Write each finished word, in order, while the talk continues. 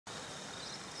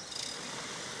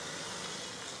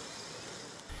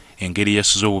engeri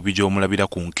yasuze obubi gy'omulabira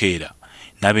ku nkeera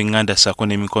n'ab'enganda ssaako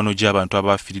n'emikono gy'abantu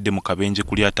abaafiiridde mu kabenje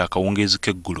ku lyato akawungeezi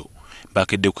k'eggulo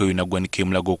bakedde kweyuna ggwanika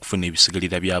Mulago okufuna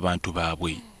ebisigalira by'abantu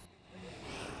baabwe.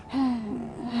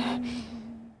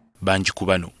 Bangi ku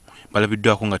bano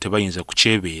balabiddwako nga tebayinza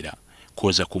kukyebeera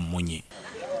kwoza ku mmunye.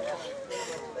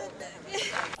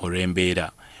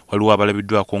 Olw'embeera waliwo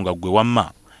abalabiddwako nga ggwe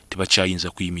wamma tebakyayinza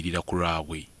kuyimirira ku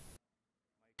lwabwe.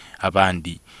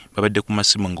 Abandi babadde ku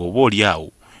masimu nga oba oli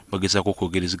awo bagezaako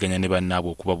okwogerezeganya ne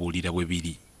bannaabwe okubabuulira bwe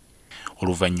biri.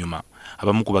 Oluvannyuma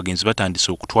abamu ku bagenzi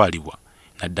batandise okutwalibwa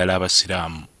naddala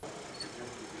abasiraamu.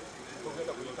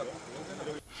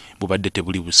 Bubadde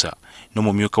tebuli busa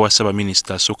n'omumyuka wa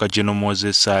Ssaabaminisita asooka General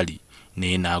Moses Ali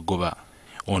naye n'agoba.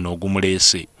 Ono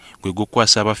ogumuleese gwe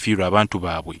gukwasa abafiirwa abantu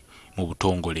baabwe mu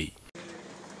butongole.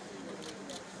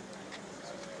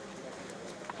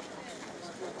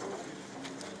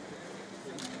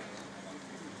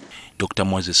 Dr.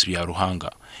 Moses Byaruhanga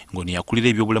ng'ono yakulira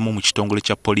ebyobulamu mu kitongole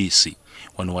kya poliisi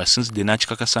wano wasinzidde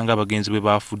n'akikakasa ng'abagenzi bwe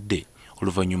baafudde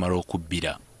oluvannyuma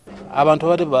lw'okubbira. Abantu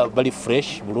babadde bali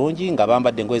fresh bulungi nga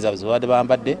bambadde engoye zaabwe ze babadde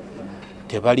bambadde,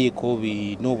 tebaliiko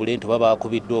n'obulentu baba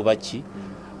bakubiddwa oba ki.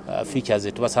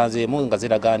 Features tubasanzeemu nga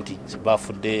ziraga nti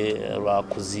baafudde lwa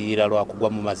kuziira lwa kugwa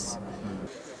mu mazzi.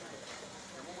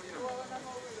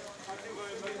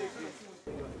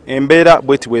 Embeera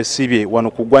bweti bwesibye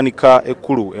wano ku ggwanika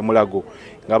ekkulu e Mulago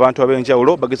ng'abantu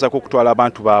ab'enjawulo bagezaako okutwala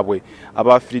abantu baabwe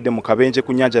abaafiiridde mu kabenje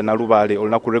ku nnyanja Nalubaale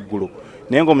olunaku lw'eggulo.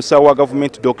 Naye ng'omusawo wa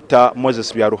gavumenti Dr.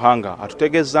 Moses Byaruhanga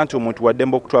atutegeeza nti omuntu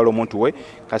waddembe okutwala omuntu we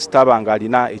kasita aba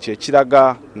ng'alina ekyo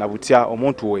ekiraga na butya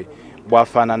omuntu we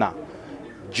bw'afaanana.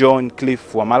 John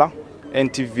Cliff Wamala,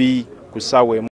 NTV ku ssaawa emu.